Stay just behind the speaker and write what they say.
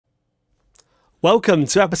Welcome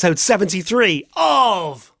to episode 73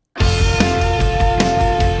 of...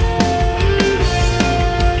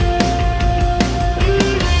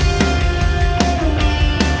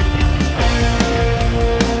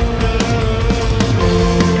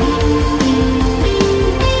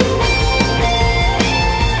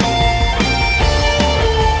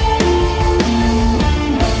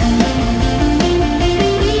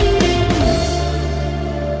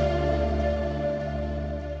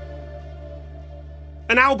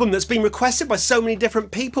 An album that's been requested by so many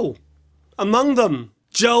different people. Among them,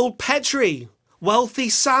 Joel Petrie, Wealthy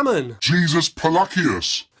Salmon, Jesus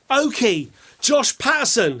Palacios, Oki, Josh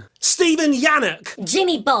Patterson, Stephen Yannock,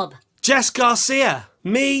 Jimmy Bob, Jess Garcia,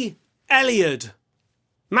 me, Eliud,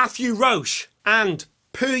 Matthew Roche, and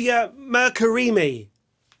Puya Mercurial.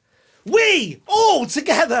 We all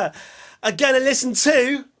together are going to listen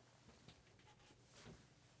to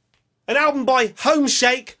an album by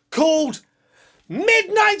Homeshake called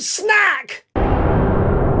Midnight Snack!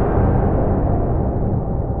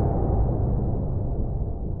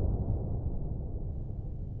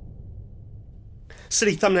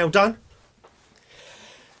 Silly thumbnail done.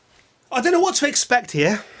 I don't know what to expect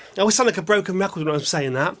here. I always sound like a broken record when I'm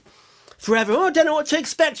saying that. Forever, oh, I don't know what to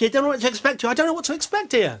expect here, don't know what to expect here. I don't know what to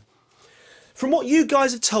expect here. From what you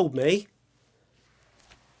guys have told me,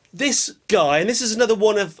 this guy, and this is another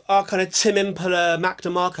one of our kind of Tim Impala, Mac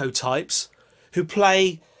DeMarco types, who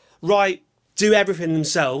play, write, do everything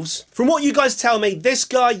themselves. From what you guys tell me, this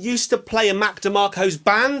guy used to play in Mac DeMarco's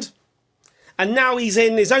band, and now he's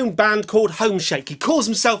in his own band called Homeshake. He calls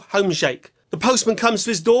himself Homeshake. The postman comes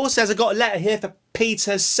to his door, says, I got a letter here for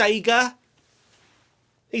Peter Sager.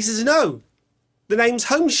 He says, no, the name's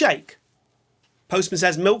Homeshake. Postman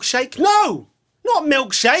says, milkshake? No, not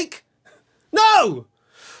milkshake. No.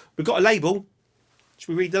 We've got a label. Should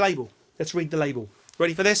we read the label? Let's read the label.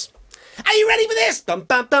 Ready for this? Are you ready for this? Bum,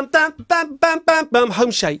 bum, bum, bum, bum, bum, bum, bum.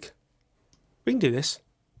 Homeshake. We can do this.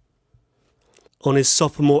 On his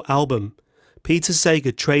sophomore album, Peter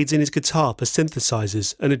Sager trades in his guitar for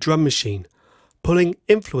synthesizers and a drum machine, pulling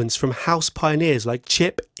influence from house pioneers like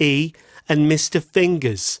Chip E and Mr.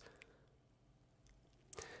 Fingers,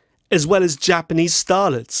 as well as Japanese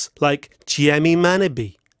starlets like Chiemi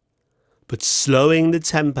Manabe, but slowing the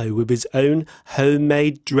tempo with his own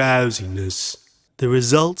homemade drowsiness. The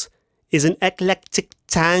result is an eclectic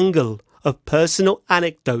tangle of personal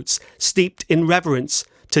anecdotes steeped in reverence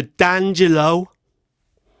to D'Angelo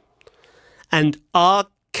and R.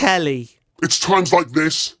 Kelly. It's times like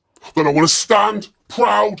this that I want to stand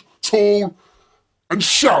proud, tall, and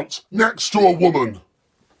shout next to a woman.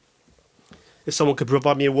 If someone could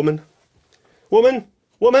provide me a woman. Woman,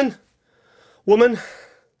 woman, woman.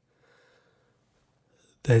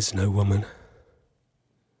 There's no woman.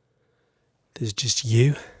 There's just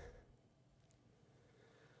you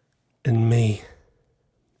and me.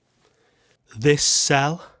 This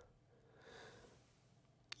cell,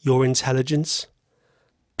 your intelligence,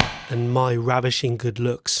 and my ravishing good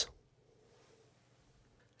looks.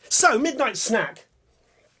 So, Midnight Snack.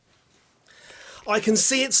 I can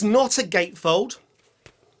see it's not a gatefold.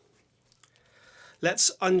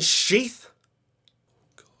 Let's unsheath.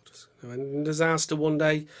 God, it's going to end in disaster one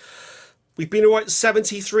day. We've been alright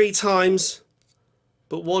 73 times.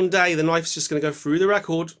 But one day the knife's just going to go through the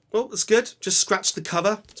record. Oh, that's good. Just scratch the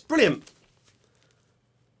cover. It's brilliant.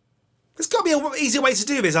 There's got to be an easier way to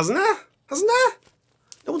do this, hasn't there? Hasn't there?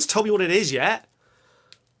 No one's told me what it is yet.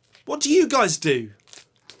 What do you guys do?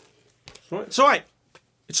 It's alright.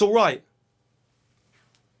 It's alright.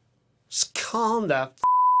 Just calm the f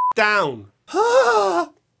down. Ah!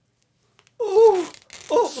 Oh,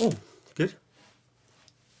 oh, oh. Good.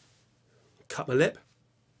 Cut my lip.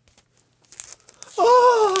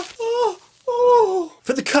 Oh, oh, oh.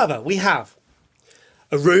 For the cover, we have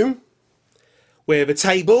a room with a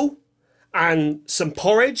table and some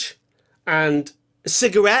porridge and a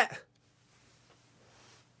cigarette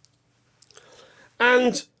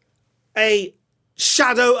and a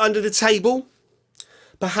shadow under the table.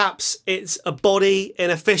 Perhaps it's a body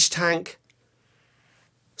in a fish tank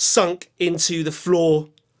sunk into the floor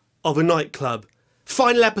of a nightclub.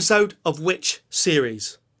 Final episode of which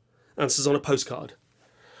series? Answers on a postcard.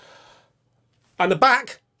 And the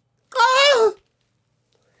back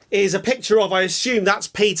is a picture of, I assume that's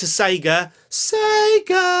Peter Sager.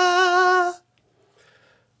 Sager!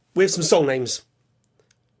 With some song names.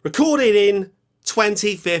 Recorded in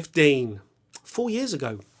 2015. 4 years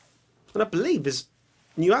ago. And I believe his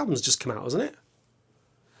new album's just come out, hasn't it?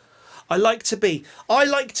 I like to be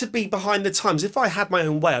behind the times. If I had my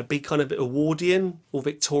own way, I'd be kind of Edwardian or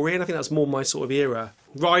Victorian. I think that's more my sort of era.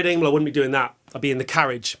 Riding, well, I wouldn't be doing that. I'd be in the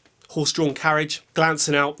carriage horse-drawn carriage,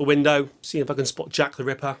 glancing out the window, seeing if I can spot Jack the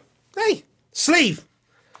Ripper. Hey, sleeve!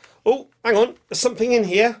 Oh, hang on, there's something in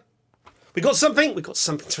here. We got something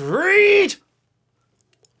to read!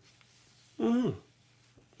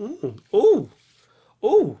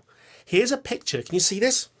 Oh, here's a picture, can you see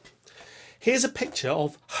this? Here's a picture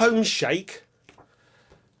of Homeshake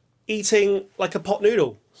eating like a pot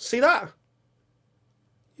noodle. See that?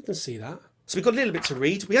 You can see that. So we've got a little bit to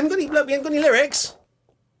read. We haven't got any lyrics.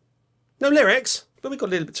 No lyrics, but we've got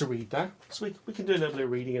a little bit to read there. So we can do a little bit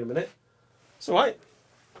of reading in a minute. It's all right.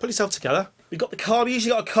 Put yourself together. We've got the card. We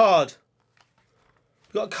usually got a card.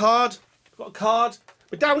 We've got a card. We've got a card.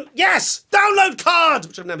 Yes! Download card!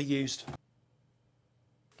 Which I've never used.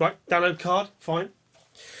 Right, download card. Fine.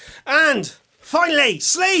 And finally,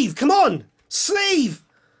 sleeve. Come on. Sleeve.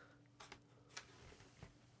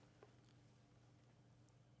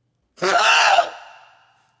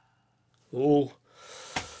 Oh.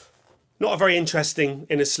 Not a very interesting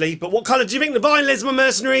inner sleeve, but what colour do you think the vinyl is, my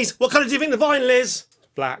mercenaries? What colour do you think the vinyl is?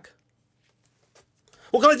 Black.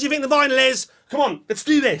 What colour do you think the vinyl is? Come on, let's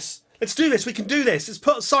do this. Let's do this, we can do this. Let's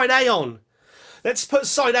put side A on. Let's put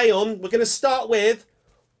side A on. We're going to start with,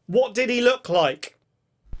 what did he look like?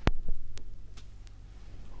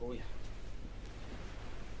 Oh yeah.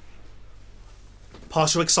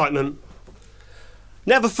 Partial excitement.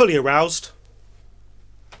 Never fully aroused.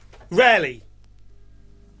 Rarely.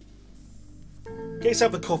 Get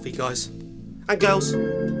yourself a coffee, guys. And girls. We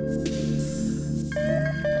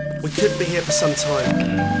could be here for some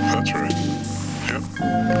time. That's right. Yep.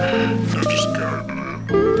 Now just go.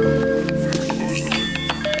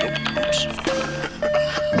 Close the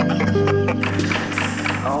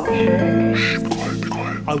Oops. Shh, be quiet, be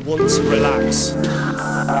quiet. I want to relax.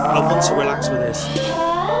 I want to relax with this.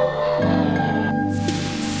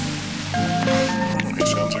 He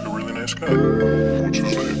sounds like a really nice guy. What's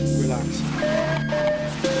his name? Relax.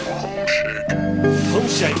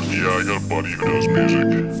 Homeshake. Yeah, I got a buddy who does music.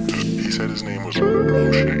 He said his name was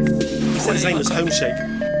Homeshake. He said his name was Homeshake.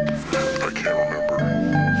 I can't remember.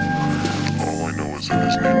 All I know is that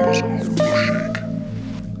his name was Homeshake.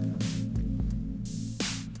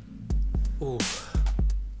 Ooh.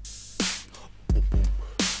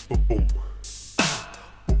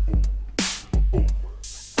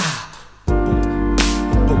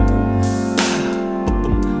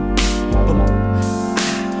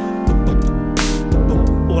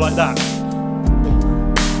 All like that.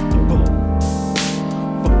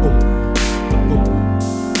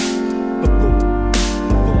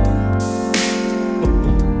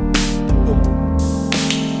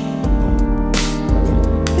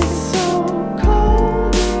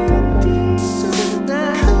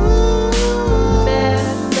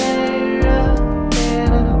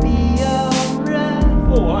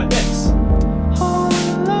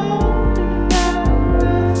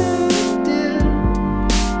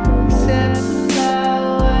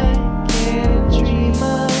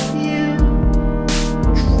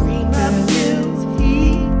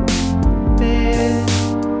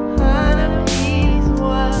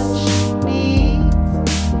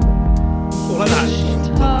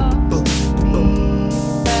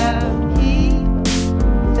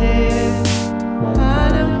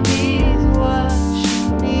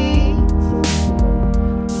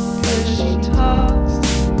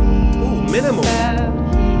 Minimal.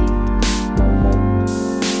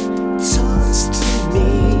 Talks to me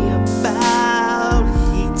about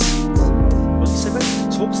heat. What did you say, mate?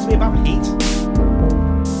 Talks to me about heat.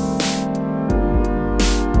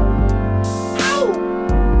 Ow!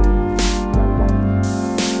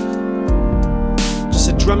 Just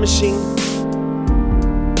a drum machine.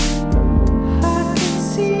 I can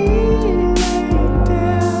see you laying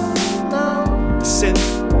down alone. A synth.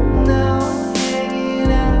 Now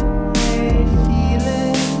hanging out.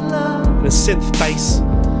 And a synth bass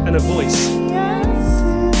and a voice.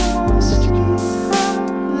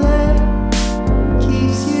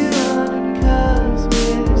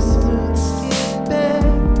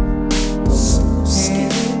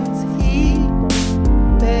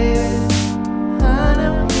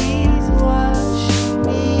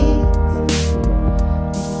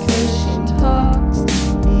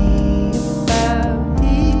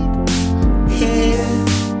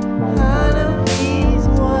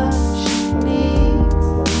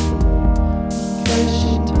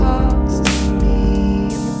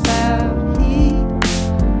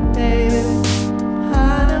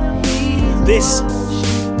 This,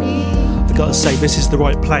 I've got to say, this is the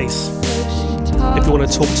right place if you want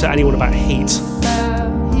to talk to anyone about heat.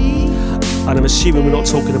 And I'm assuming we're not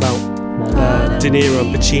talking about De Niro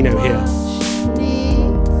and Pacino here.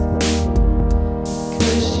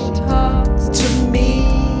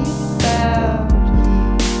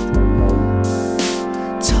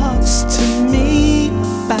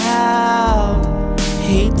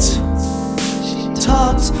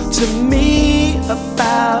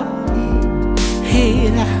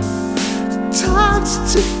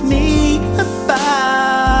 talks to me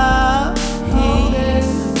about heat.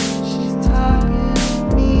 She's talking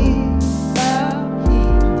to me about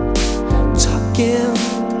heat. Talking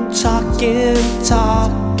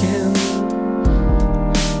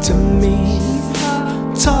to me.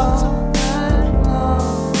 Talk.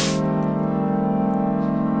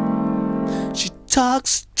 She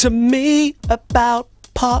talks to me about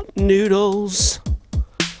pot noodles.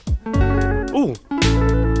 Ooh.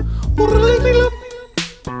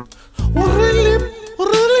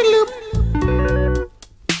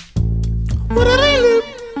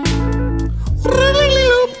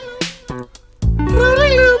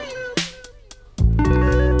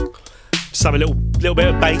 Just have a little bit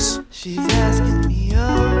of bass. She's asking me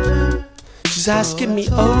over. She's asking me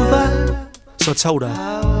over. So I told her.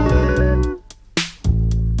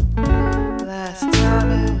 Last time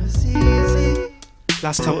it was easy.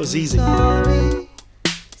 Last time it was easy. Sorry,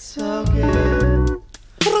 so good.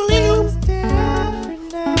 It's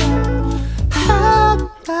different now. How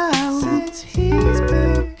about Since he's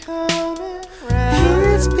been coming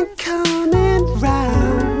round. he's been coming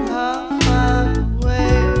round? I'll find a way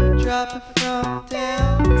to drop it from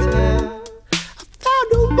downtown. Found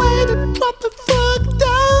a way to drop the fuck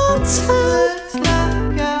downtown. Looks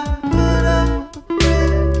like I put up a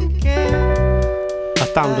brick again. I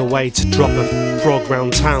found a way to drop a frog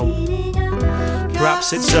round town.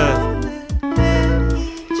 Perhaps it's a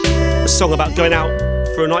song about going out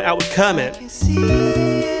for a night out with Kermit.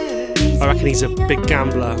 I reckon he's a big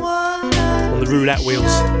gambler on the roulette wheels. I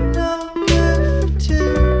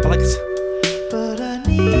like it. But I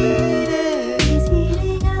need it.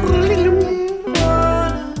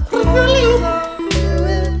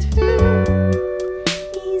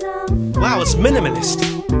 Wow, it's minimalist.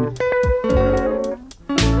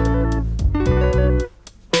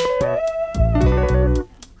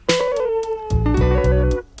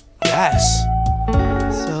 Yes.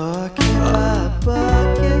 So I keep my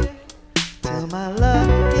bucket till my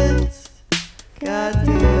luck hits.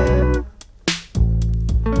 Goddamn.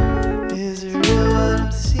 Is it real what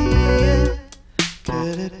I'm seeing?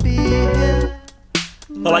 Could it be him?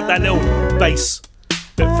 I like that little bass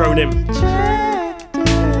bit thrown in.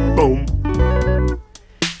 Boom.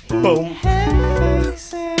 Boom.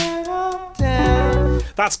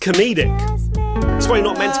 That's comedic. It's probably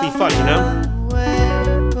not meant to be fun, you know?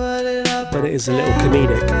 But it is a little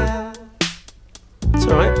comedic. It's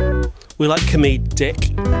alright. We like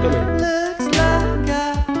comedic, don't we? Looks like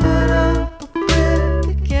I put up a brick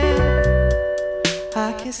again.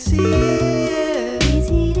 I can see it. He's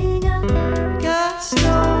heating up. Got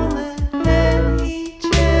stolen and he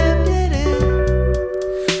jammed it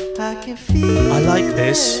in. I can feel I like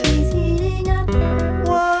this. He's heating up.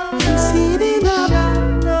 He's heating up.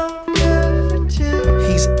 No good for two,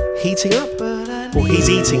 He's heating up? but I Or he's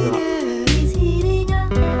need eating up? it. He's heating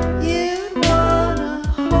up. You wanna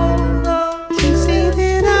hold on to He's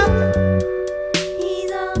heating up.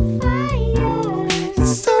 He's on fire.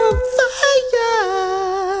 It's on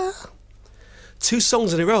fire. 2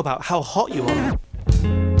 songs in a row about how hot you are.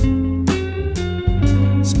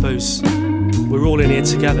 Suppose we're all in here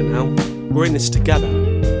together now. We're in this together.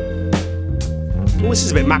 Oh, this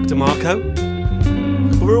is a bit Mac DeMarco.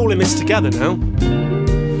 But we're all in this together now.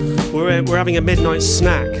 We're having a midnight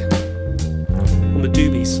snack on the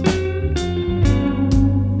doobies.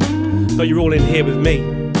 But you're all in here with me.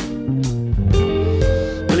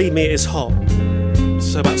 Believe me, it is hot.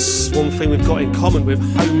 So that's one thing we've got in common with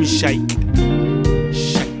Homeshake.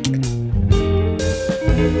 Shake.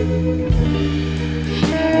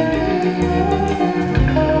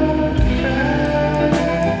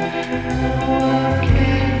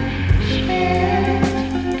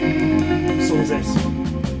 What song is this?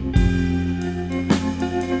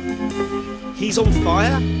 He's on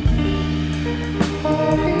fire?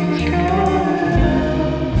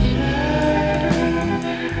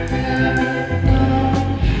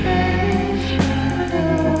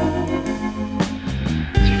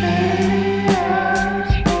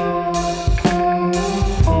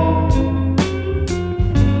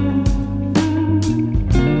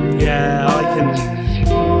 Yeah, I can.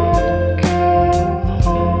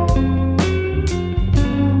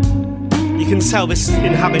 You can tell this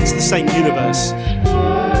inhabits the same universe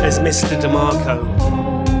as Mr. DeMarco.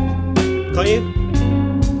 Can't you?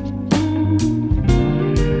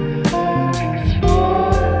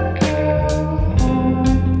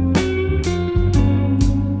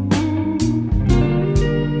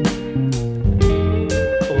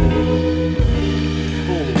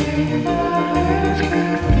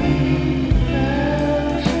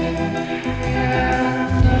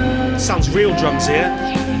 Sounds real drums here.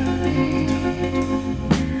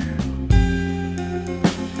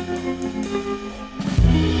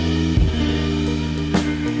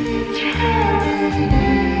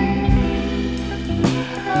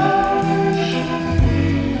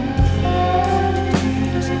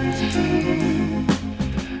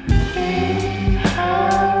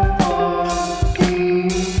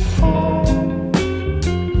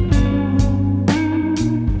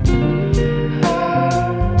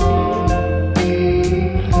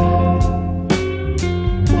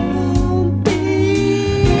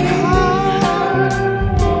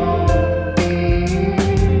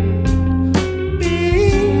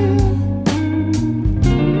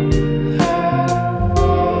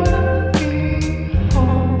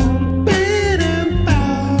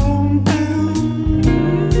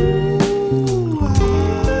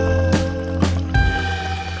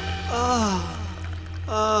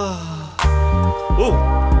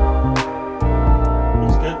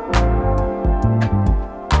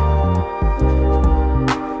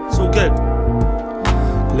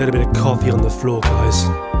 A little bit of coffee on the floor, guys.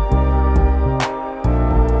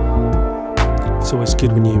 It's always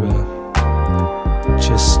good when you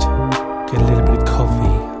just get a little bit of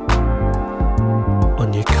coffee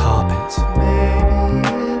on your carpet.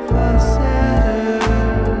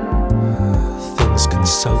 Things can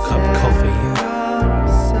soak up coffee.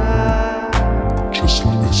 Just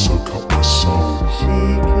like they soak up my soul.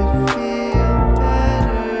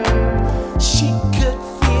 She could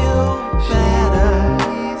feel better.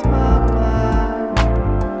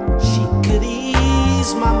 She could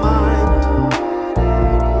ease my mind.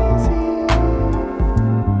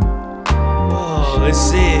 Oh,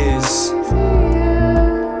 this is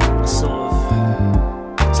sort of,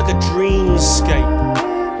 it's like a dreamscape.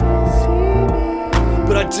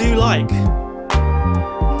 But I do like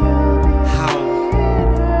how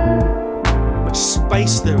much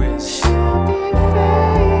space there is.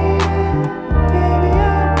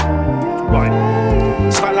 Right,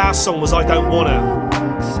 so that last song was I Don't Wanna,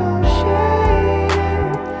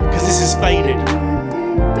 because this is faded.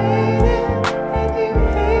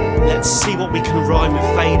 Let's see what we can rhyme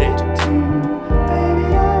with faded.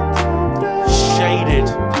 Shaded.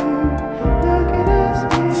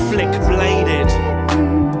 Flick bladed.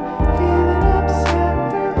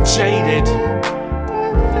 Jaded.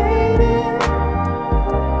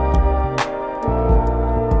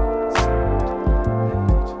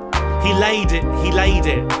 He laid it, laid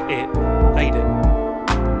it.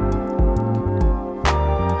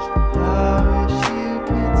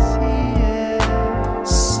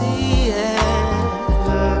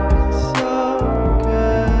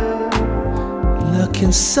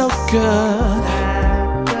 Looking so good.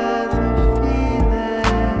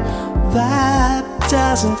 That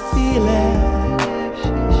doesn't feel it.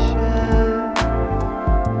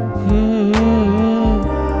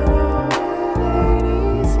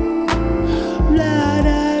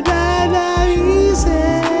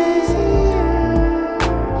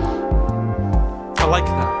 I like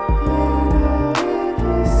that.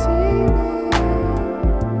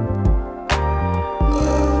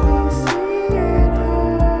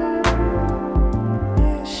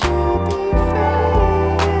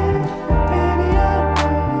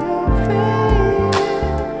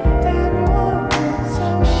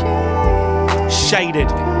 Shaded.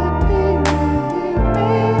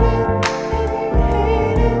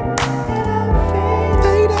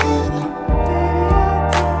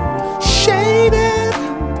 Shaded.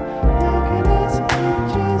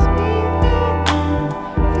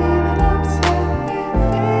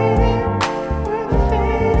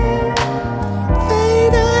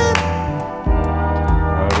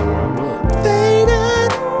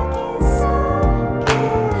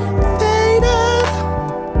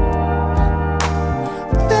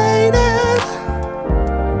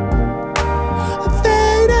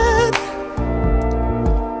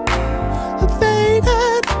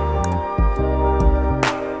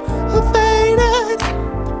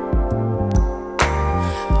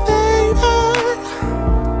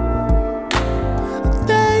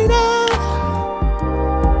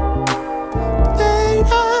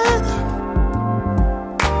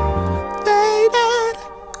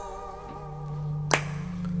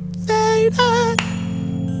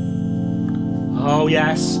 Oh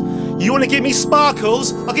yes. You want to give me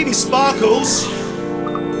sparkles? I'll give you sparkles.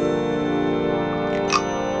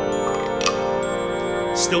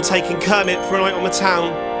 Still taking Kermit for a night on the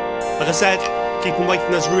town. Like I said, keep him away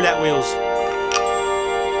from those roulette wheels.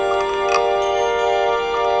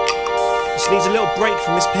 Just needs a little break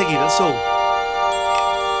from Miss Piggy, that's all.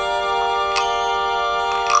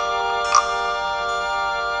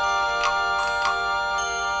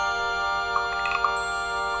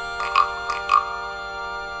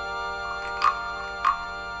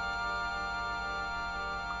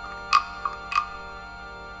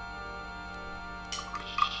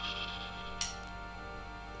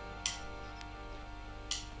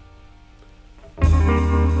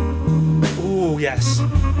 yes.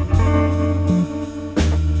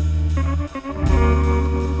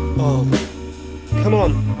 Oh, come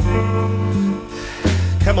on.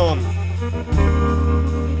 Come on.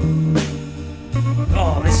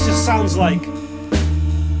 Oh, this just sounds like...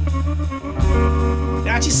 It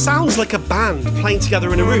actually sounds like a band playing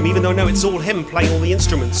together in a room, even though no, it's all him playing all the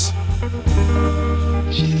instruments.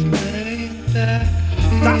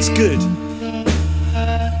 That's good.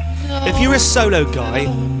 If you're a solo guy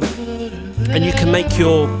and you can make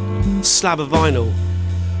your slab of vinyl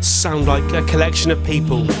sound like a collection of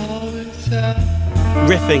people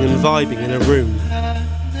riffing and vibing in a room,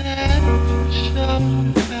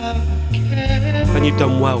 then you've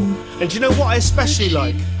done well. And do you know what I especially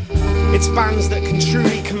like? It's bands that can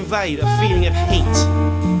truly convey a feeling of heat.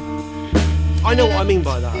 I know what I mean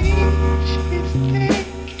by that.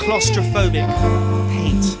 Claustrophobic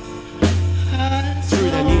heat through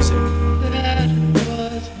their music.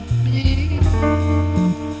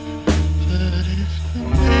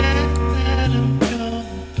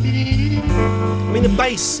 I mean, the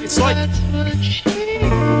bass, it's like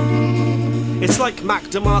Mac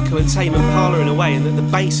DeMarco and Tame Impala in a way, and that the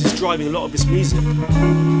bass is driving a lot of this music.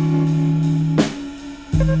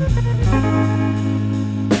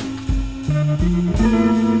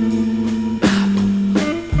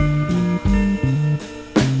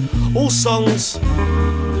 All songs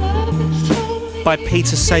by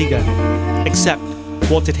Peter Sager, except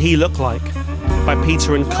What Did He Look Like? By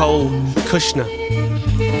Peter and Cole Kushner.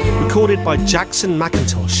 Recorded by Jackson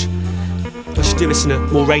McIntosh. I should do this in a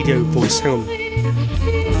more radio voice, hang on.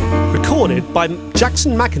 Recorded by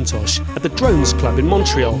Jackson McIntosh at the Drones Club in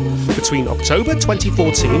Montreal between October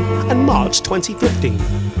 2014 and March 2015.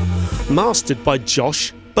 Mastered by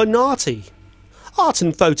Josh Bonatti. Art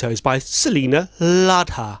and photos by Selena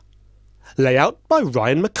Ladha. Layout by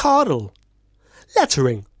Ryan McCardle.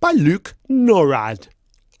 Lettering by Luke Norad.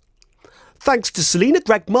 Thanks to Selena,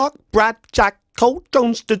 Greg, Mark, Brad, Jack, Cole,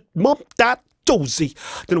 Jones, the Mom, Dad, Josie.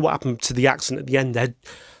 Don't know what happened to the accent at the end there.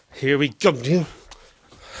 Here we go.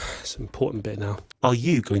 It's an important bit now. Are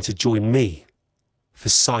you going to join me for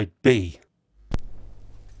side B?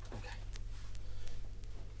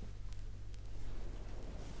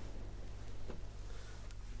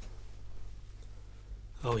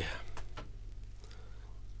 Oh yeah.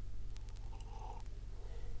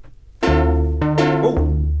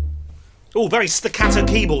 Oh, very staccato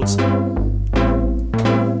keyboards. The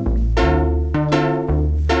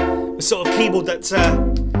sort of keyboard that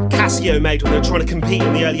Casio made when they were trying to compete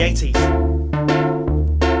in the early 80s.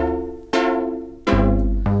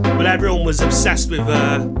 When everyone was obsessed with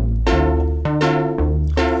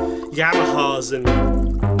Yamahas and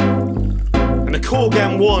the Korg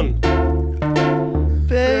M1.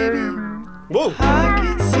 Baby, whoa. I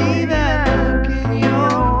can see that look in your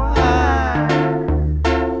eye.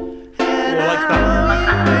 And I like I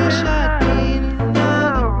wish I'd been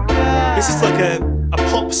another guy. This is like a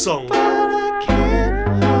pop song. But I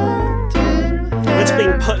can't hold it. It's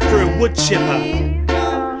being put through a wood chipper,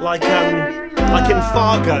 like in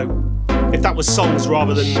Fargo, if that was songs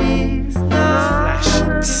rather than She's not flesh.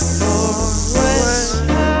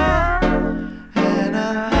 and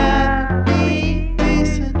I had to be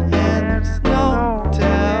decent, and there's no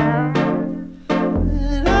doubt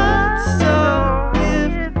that I'm so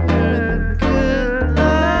giving her the good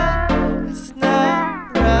life. It's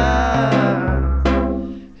not right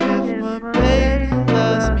if my baby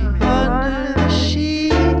loves me under the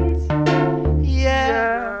sheets.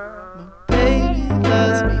 Yeah, my baby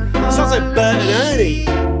loves me. Sounds like Bert and Ernie.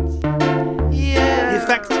 Yeah. The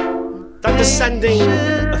effect, that descending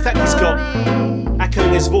effect he's got,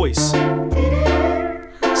 echoing his voice.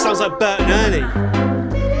 Sounds like Bert and Ernie.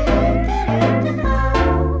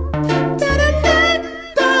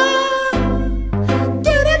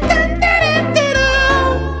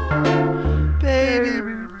 Baby,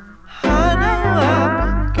 I know I've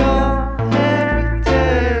been gone every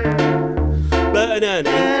day, Bert and Ernie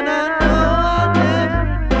and I know I'll never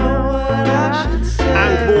know what I should say.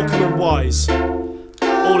 and Morecambe and Wise,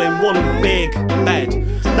 all in one big bed.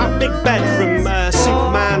 That big bed from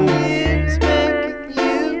Superman Years making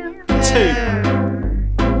you 2.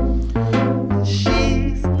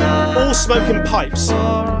 She's not All smoking pipes.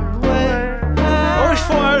 far away. I always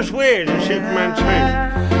thought that was weird in Superman 2.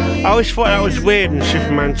 I always thought that was weird in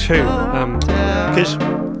Superman 2. Because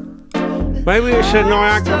maybe it's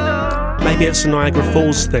a Niagara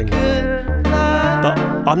Falls thing. But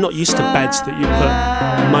I'm not used to beds that you put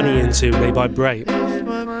money into and they vibrate.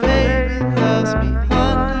 My baby loves me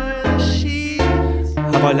under the sheets.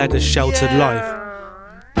 Have I led a sheltered life?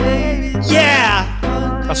 Baby, Yeah!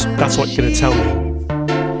 That's what you're gonna tell me.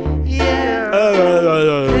 yeah. Oh,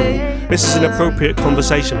 This is an appropriate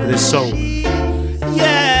conversation for this song.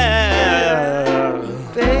 Yeah!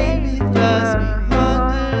 Baby loves me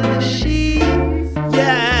under the sheets.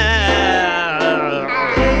 Yeah!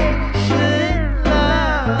 Baby should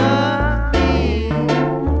love me.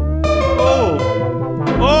 Oh!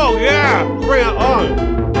 Oh yeah! Bring it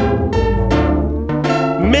on!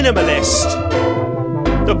 Minimalist.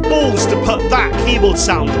 The balls to put that keyboard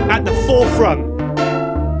sound at the forefront.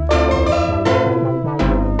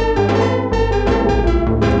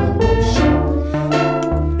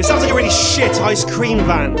 It sounds like a really shit ice cream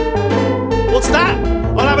van. What's that?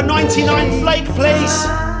 I'll have a 99 flake, please.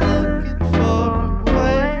 Looking for a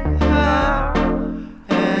way out,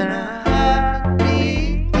 and I haven't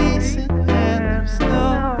been decent, and there's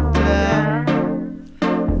no doubt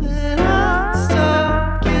that I'll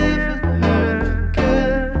start giving her the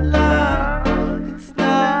good love. It's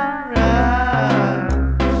not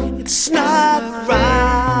right. It's not right.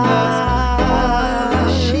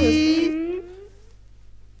 She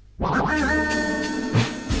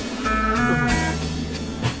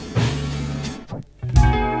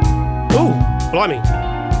Ooh, blimey.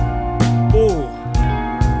 Ooh.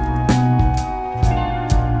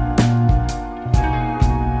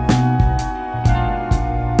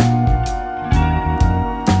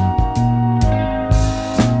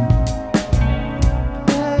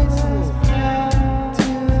 places back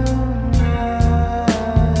tonight.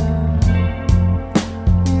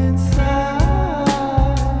 Inside.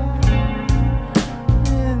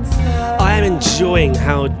 I am enjoying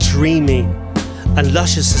how dreamy and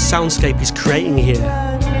luscious the soundscape he's creating here.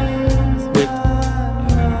 With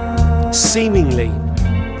seemingly,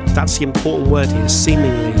 that's the important word here,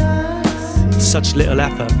 seemingly, such little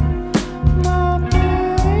effort.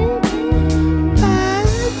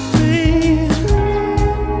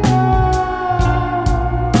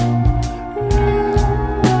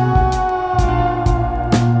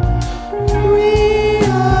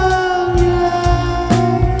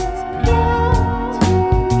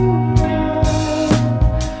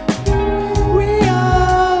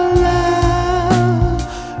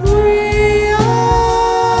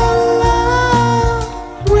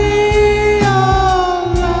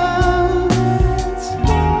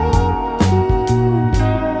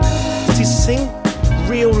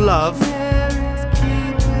 Real love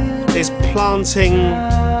is planting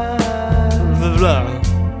the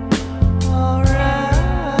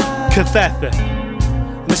kafefe.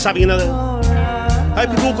 I'm just having another. I hope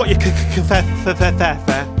you've all got your kafefe.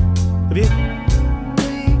 Have you?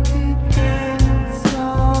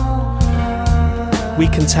 We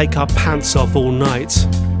can take our pants off all night.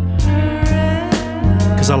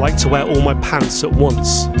 Because I like to wear all my pants at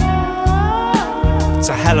once. It's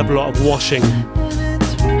a hell of a lot of washing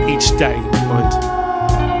each day, mind.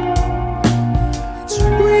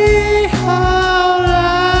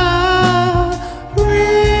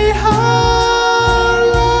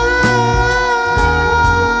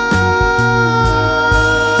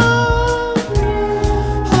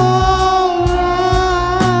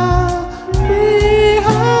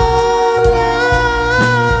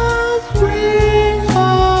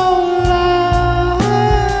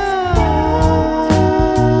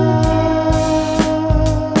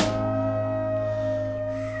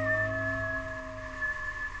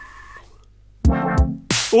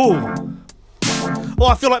 Ooh. Oh,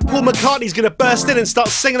 I feel like Paul McCartney's gonna burst in and start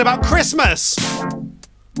singing about Christmas.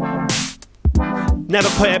 Never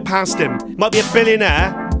put it past him. Might be a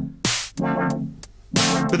billionaire,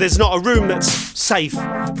 but there's not a room that's safe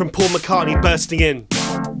from Paul McCartney bursting in.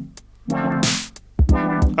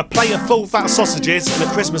 A plate of full fat sausages and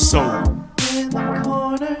a Christmas song. In the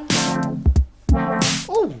corner,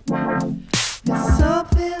 Ooh. it's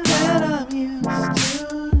something that I'm used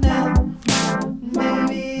to now.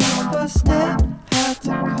 Maybe if I step out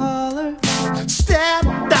to call her, Step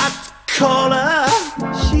that collar.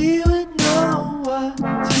 she would know what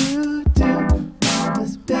to do.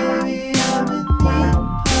 'Cause baby, I'm in need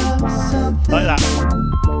of something. Like that.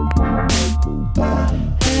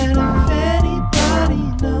 And if anybody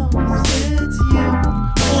knows it's you,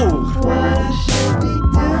 Ooh. what I should be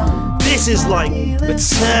doing. This is like the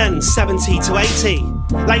turn 70 to 80.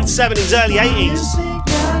 Late 70s, early 80s. Think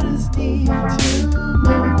I just need to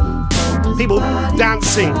move. People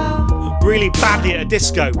dancing really badly at a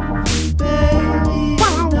disco. Baby,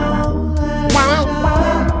 wow. Wow.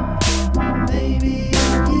 Maybe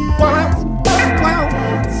if you Wow. Wow.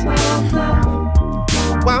 it's all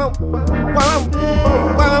Wow. Wow.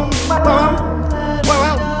 Wow. Wow.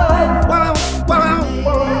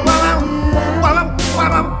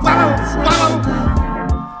 Wow.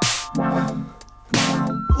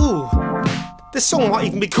 Ooh. This song might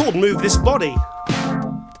even be called Move This Body.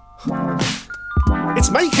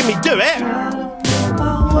 It's making me do it.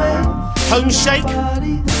 Homeshake.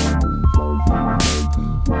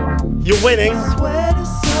 You're winning.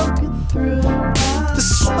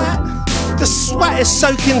 The sweat is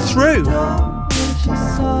soaking through.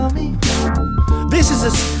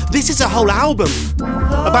 This is a whole album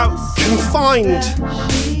about confined,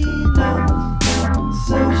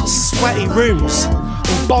 sweaty rooms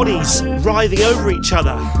and bodies writhing over each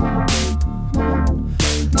other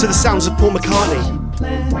to the sounds of Paul McCartney.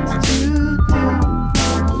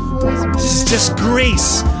 This is just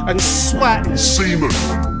grease and sweat and Semen.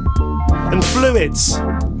 and fluids.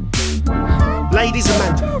 Ladies and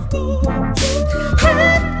men.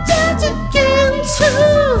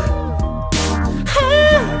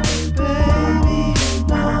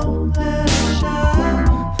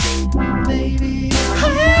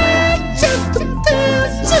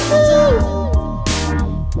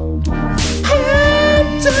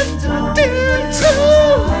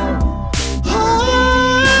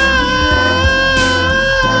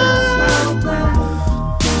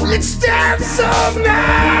 Let's dance all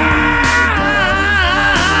night.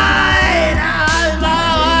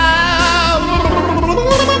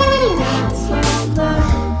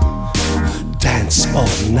 Dance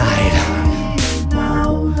all night.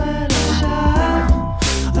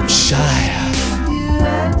 I'm shy.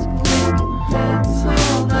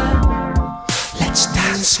 Let's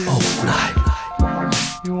dance all night.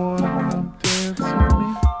 You wanna come dance with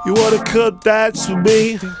me? You wanna come dance with me?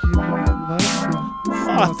 You might like it.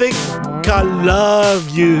 I think I love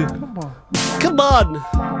you. Come on. Come on.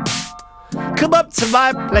 Come up to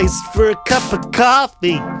my place for a cup of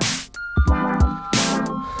coffee.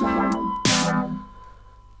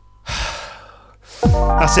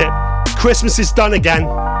 That's it. Christmas is done again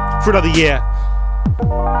for another year.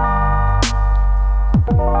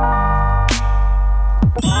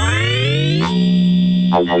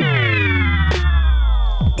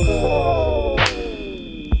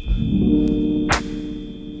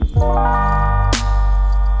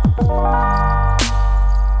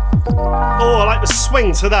 Oh, I like the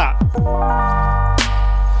swing to that.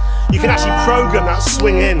 You can actually program that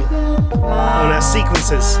swing in on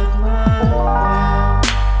sequences.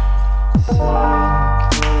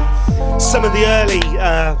 Some of the early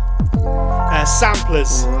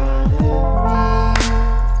samplers,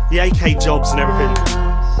 the AK jobs and everything,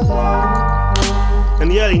 in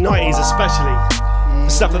the early 90s especially, the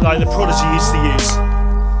stuff that like the Prodigy used to use,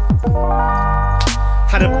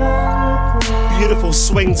 had a beautiful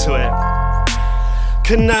swing to it.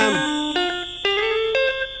 Can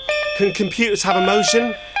computers have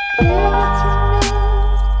emotion?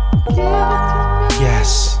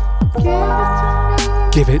 Yes.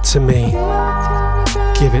 Give it to me.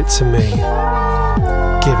 Give it to me.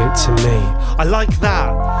 Give it to me. I like that.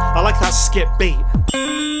 I like that skip beat.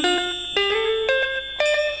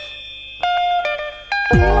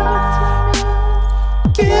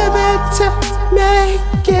 Give it to me.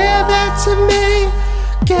 Give it to me.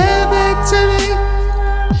 Give it to me.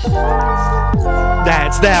 There,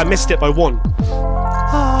 it's there. I missed it by one.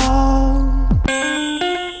 Oh.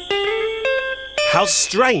 How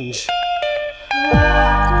strange.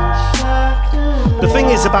 The thing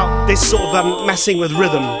is about this sort of messing with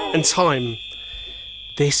rhythm and time.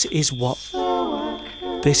 This is what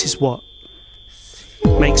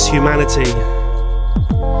makes humanity.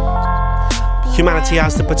 Humanity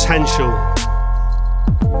has the potential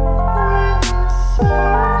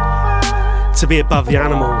to be above the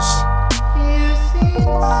animals.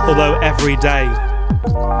 Although every day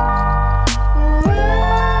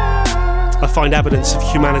I find evidence of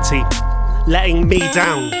humanity letting me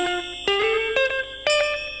down.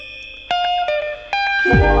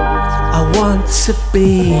 I want to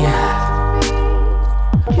be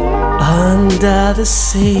under the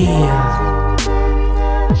sea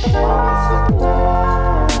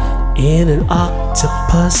in an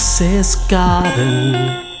octopus's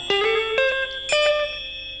garden.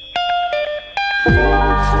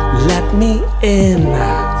 Let me in.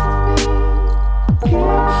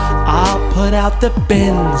 I'll put out the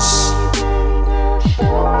bins.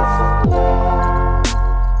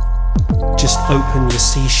 Just open your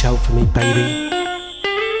seashell for me, baby.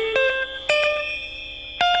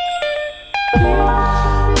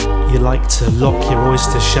 You like to lock your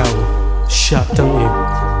oyster shell shut, don't you?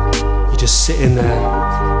 You just sit in there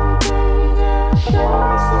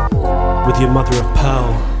with your mother of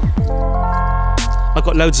pearl. I've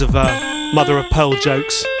got loads of mother of pearl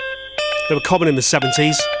jokes. They were common in the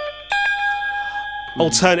 70s.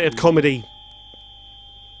 Alternative comedy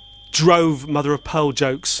drove mother of pearl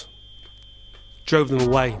jokes. drove them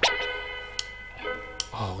away.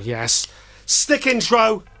 Oh, yes. Stick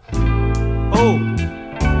intro! Oh.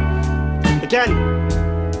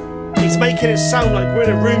 Again, he's making it sound like we're in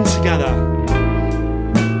a room together.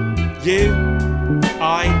 You,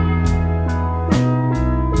 I,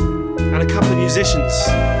 and a couple of musicians.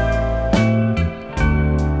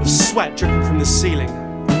 With sweat dripping from the ceiling.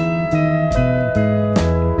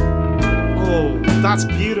 Oh, that's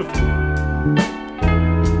beautiful.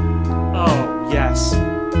 Oh, yes.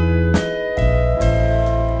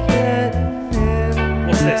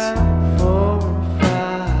 What's this?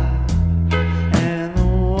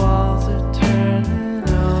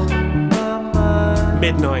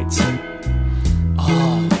 Midnight.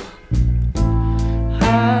 Oh.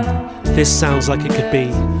 This sounds like it could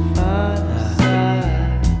be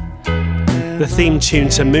the theme tune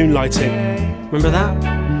to Moonlighting. Remember that?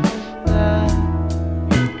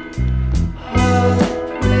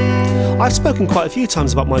 I've spoken quite a few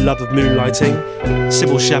times about my love of Moonlighting.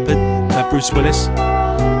 Sybil Shepherd, Bruce Willis.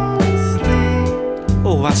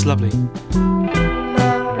 Oh, that's lovely.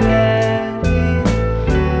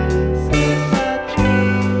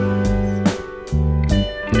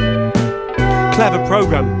 Clever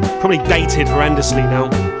programme, probably dated horrendously now.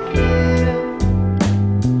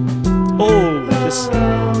 Oh, just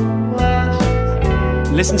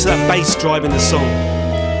listen to that bass driving the song.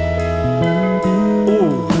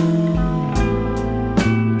 Oh,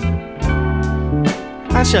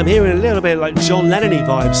 actually, I'm hearing a little bit like John Lennon-y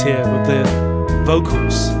vibes here with the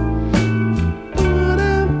vocals.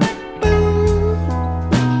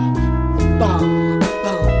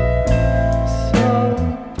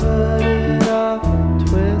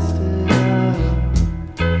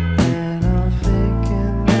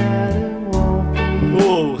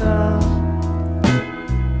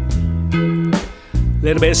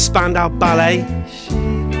 Little bit of Spandau Ballet.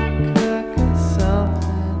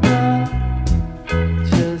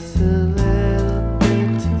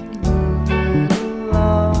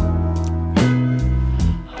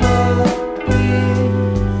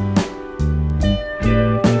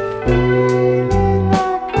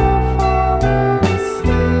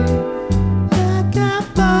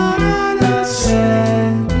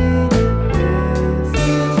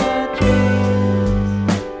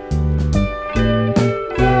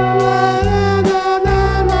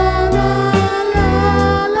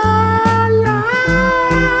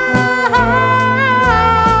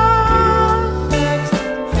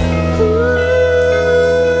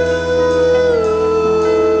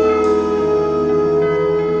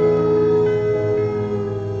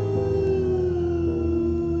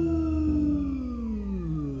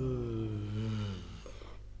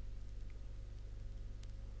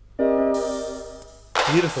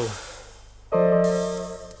 Beautiful.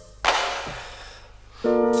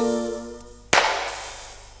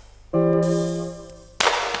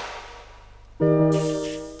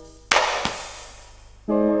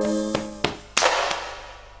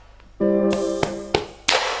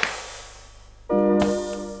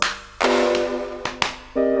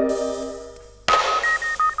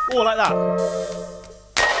 Oh, like that.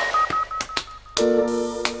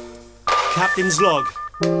 Captain's log.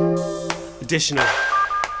 Additional.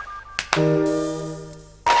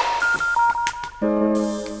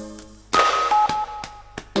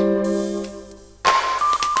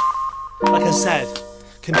 Like I said,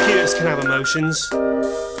 computers can have emotions.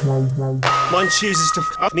 Mine chooses to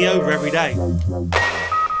f me over every day.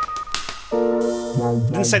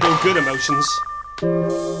 Didn't say they were good emotions.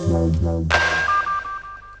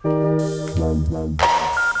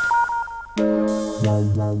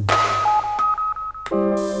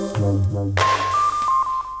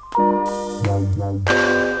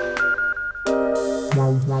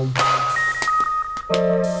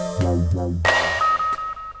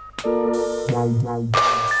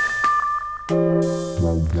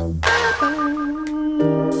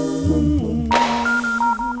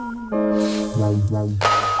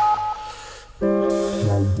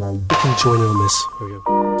 You can join in on this. Here we go.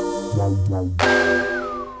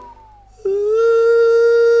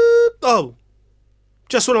 Oh,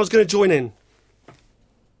 just when I was going to join in.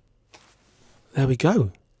 There we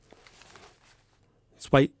go.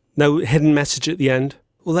 Let's wait. No hidden message at the end.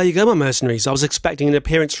 Well, there you go, my mercenaries. I was expecting an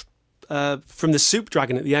appearance from the Soup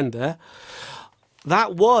Dragon at the end there.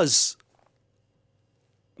 That was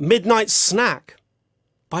Midnight Snack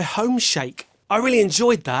by Homeshake. I really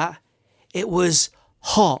enjoyed that. It was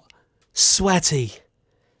hot, sweaty,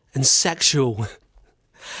 and sexual.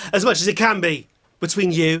 As much as it can be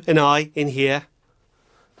between you and I in here.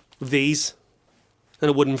 With these. And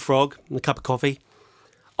a wooden frog and a cup of coffee.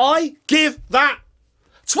 I give that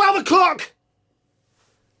 12 o'clock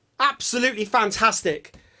Absolutely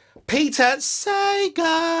fantastic. Peter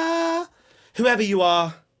Sager, whoever you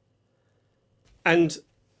are. And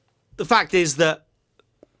the fact is that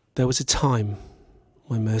there was a time,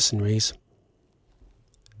 my mercenaries,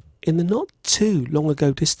 in the not too long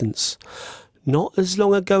ago distance, not as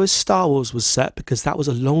long ago as Star Wars was set, because that was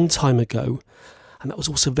a long time ago, and that was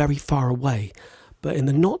also very far away, but in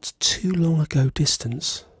the not too long ago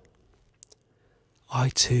distance, I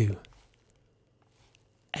too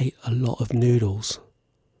ate a lot of noodles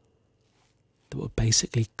that were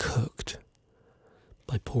basically cooked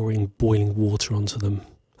by pouring boiling water onto them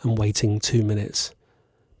and waiting 2 minutes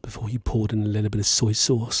before you poured in a little bit of soy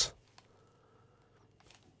sauce.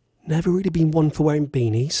 Never really been one for wearing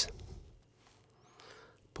beanies,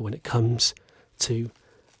 but when it comes to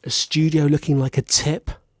a studio looking like a tip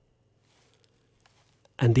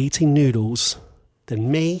and eating noodles, then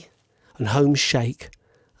me and Homeshake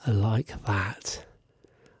are like that.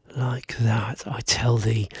 Like that, I tell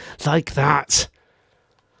thee. Like that.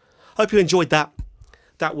 Hope you enjoyed that.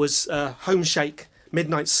 That was Homeshake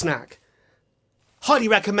Midnight Snack. Highly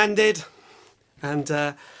recommended. And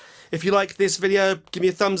if you like this video, give me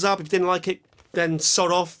a thumbs up. If you didn't like it, then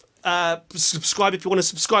sod off. Subscribe if you want to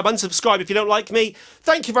subscribe. Unsubscribe if you don't like me.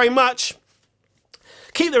 Thank you very much.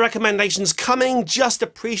 Keep the recommendations coming. Just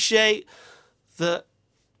appreciate that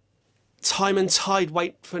time and tide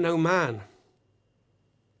wait for no man.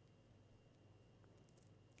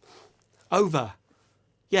 Over.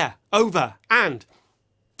 Yeah, over. And